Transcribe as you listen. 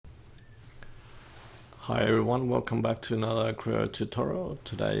Hi everyone, welcome back to another Creo tutorial.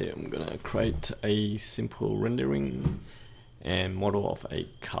 Today I'm gonna create a simple rendering and model of a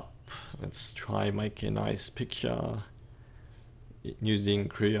cup. Let's try make a nice picture using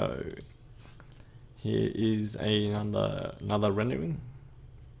Creo. Here is another rendering.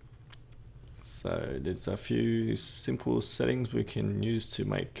 So there's a few simple settings we can use to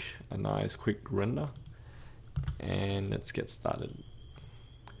make a nice quick render. And let's get started.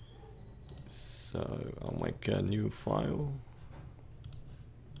 So I'll make a new file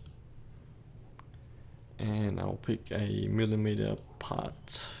and I'll pick a millimeter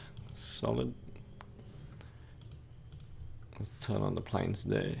part solid. Let's turn on the planes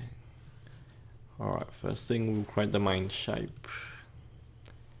there. Alright, first thing we'll create the main shape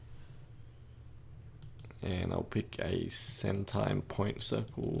and I'll pick a center and point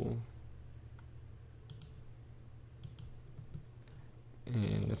circle.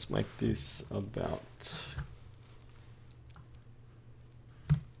 And let's make this about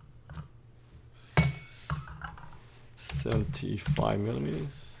 75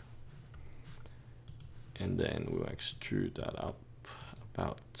 millimeters, and then we'll extrude that up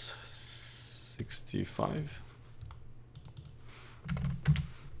about 65.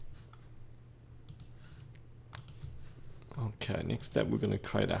 Okay, next step we're going to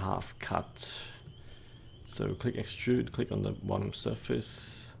create a half cut. So click extrude, click on the bottom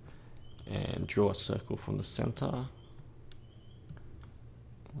surface and draw a circle from the center.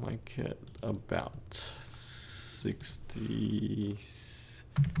 Make it about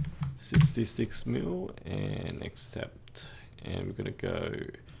 66 mil and accept. And we're gonna go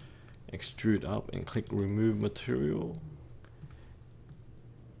extrude up and click remove material.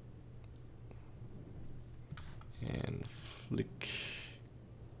 And flick.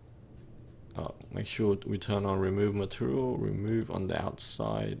 Make sure we turn on remove material, remove on the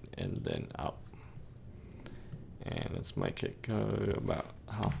outside and then up. And let's make it go about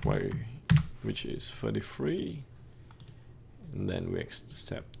halfway, which is 33. And then we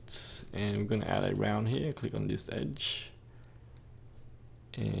accept. And we're going to add a round here. Click on this edge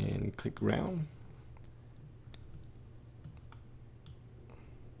and click round.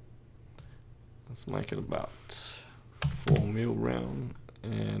 Let's make it about 4 mil round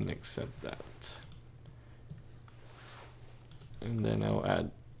and accept that. And then I'll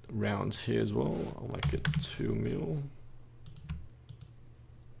add rounds here as well. I'll make it 2 mil,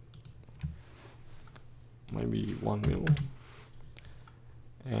 maybe 1 mil,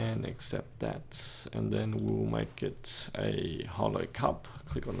 and accept that. And then we'll make it a hollow cup.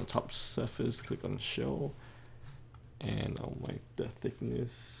 Click on the top surface, click on shell, and I'll make the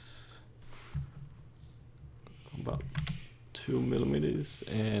thickness about 2 millimeters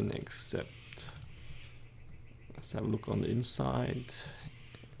and accept. Let's have a look on the inside,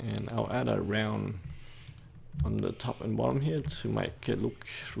 and I'll add a round on the top and bottom here to make it look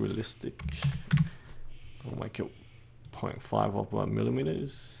realistic. I'll make it 0.5 of 1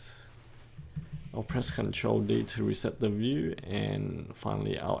 millimeters. I'll press Ctrl D to reset the view, and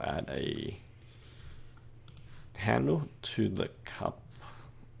finally I'll add a handle to the cup.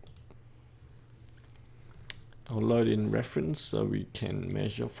 I'll load in reference so we can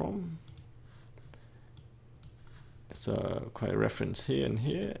measure from. So create a reference here and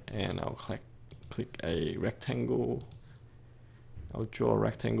here, and I'll click a rectangle. I'll draw a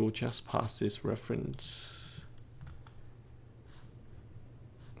rectangle just past this reference.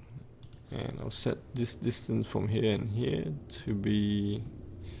 And I'll set this distance from here and here to be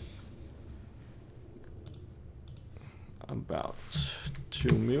about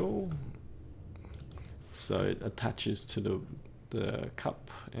 2 mil. So it attaches to the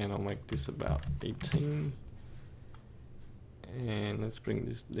cup, and I'll make this about 18. And let's bring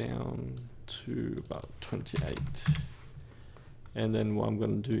this down to about 28. And then what I'm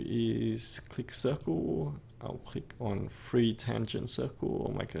going to do is click circle. I'll click on free tangent circle.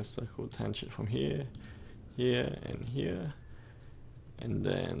 I'll make a circle tangent from here, here, and here. And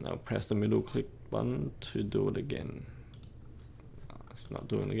then I'll press the middle click button to do it again. It's not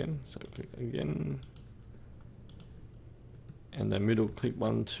doing it again, so click again. And the middle click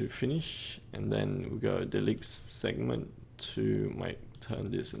button to finish. And then we go delete segment to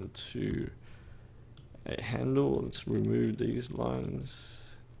turn this into a handle. Let's remove these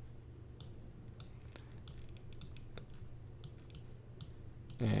lines.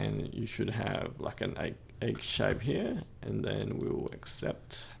 And you should have like an egg shape here, and then we'll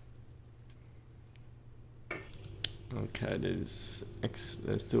accept. Okay, there's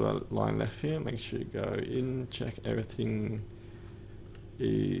still a line left here. Make sure you go in, check everything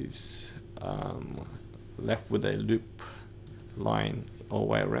is left with a loop line all the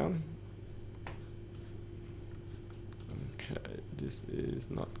way around. Okay, this is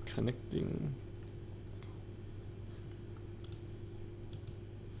not connecting.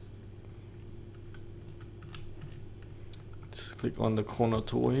 Just click on the corner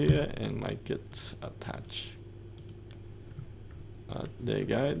tool here and make it attach. There you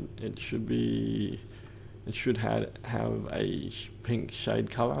go. It should have a pink shade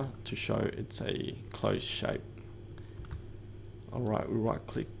color to show it's a closed shape. Alright, we right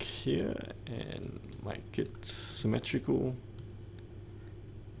click here and make it symmetrical.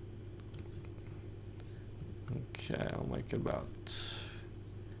 Okay, I'll make it about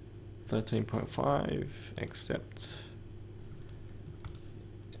 13.5, accept.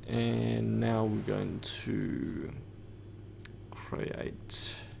 And now we're going to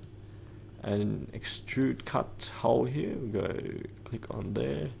create an extrude cut hole here. We go click on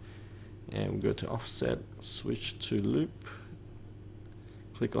there and we go to offset, switch to loop,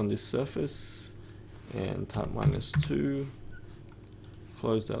 click on this surface and type -2,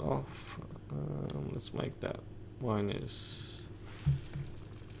 close that off. Let's make that minus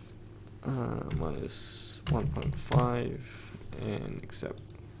 1.5 and accept.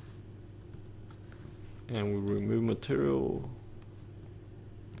 And we remove material,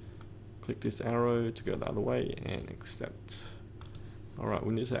 click this arrow to go the other way and accept. Alright,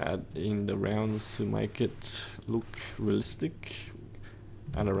 we need to add in the rounds to make it look realistic.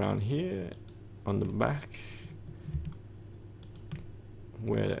 And around here on the back,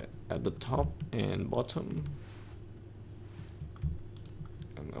 where at the top and bottom,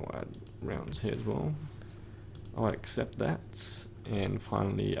 and I'll add rounds here as well. I'll accept that, and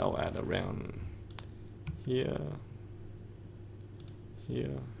finally I'll add a round here,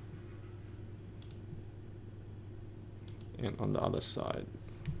 here, and on the other side.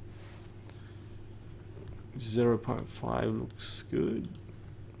 0.5 looks good.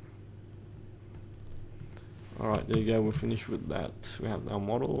 Alright, there you go, we're finished with that. We have our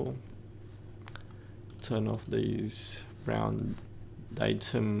model. Turn off these brown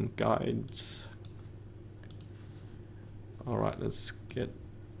datum guides. Alright, let's get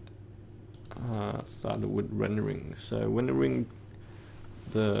started with rendering. So rendering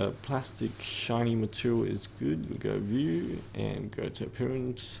the plastic shiny material is good. We go view and go to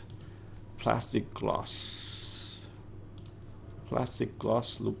appearance, plastic gloss. Plastic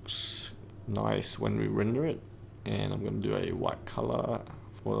gloss looks nice when we render it, and I'm going to do a white color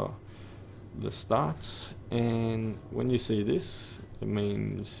for the start. And when you see this, it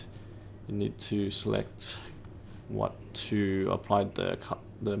means you need to select what to apply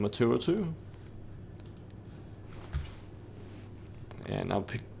the material to, and I'll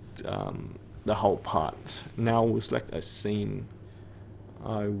pick the whole part. Now we'll select a scene.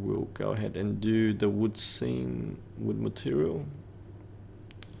 I will go ahead and do the wood scene, wood material,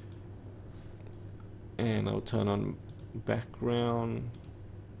 and I'll turn on background.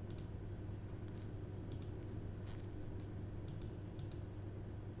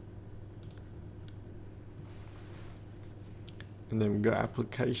 And then we go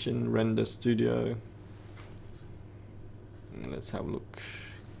application, render studio. And let's have a look.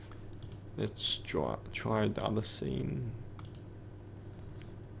 Let's try the other scene.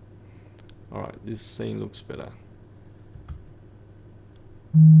 Alright, this scene looks better.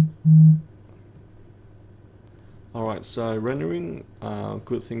 Alright, so rendering,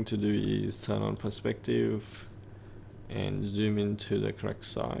 good thing to do is turn on perspective and zoom into the correct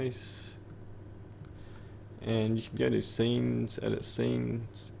size. And you can go to scenes, edit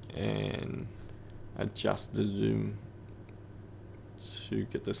scenes, and adjust the zoom to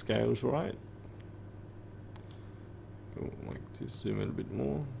get the scales right. I'll like to zoom in a bit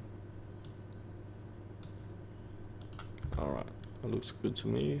more. Alright, that looks good to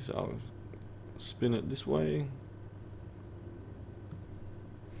me, so I'll spin it this way.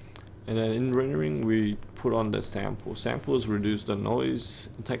 And then in rendering, we put on the sample. Samples reduce the noise.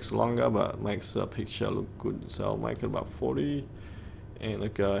 It takes longer, but makes the picture look good. So I'll make it about 40, and I'll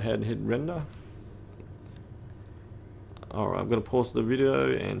go ahead and hit render. Alright, I'm gonna pause the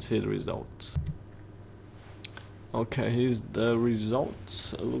video and see the results. Okay, here's the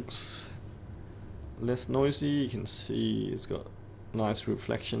results. It looks less noisy. You can see it's got nice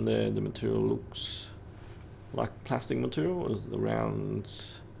reflection there. The material looks like plastic material. The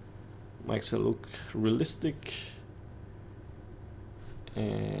rounds makes it look realistic.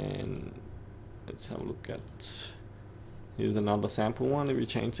 And let's have a look at, here's another sample one. If you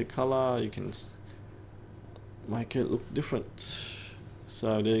change the color, you can make it look different.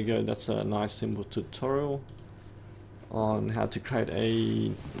 So there you go, that's a nice simple tutorial on how to create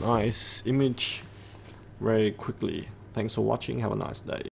a nice image very quickly. Thanks for watching, have a nice day.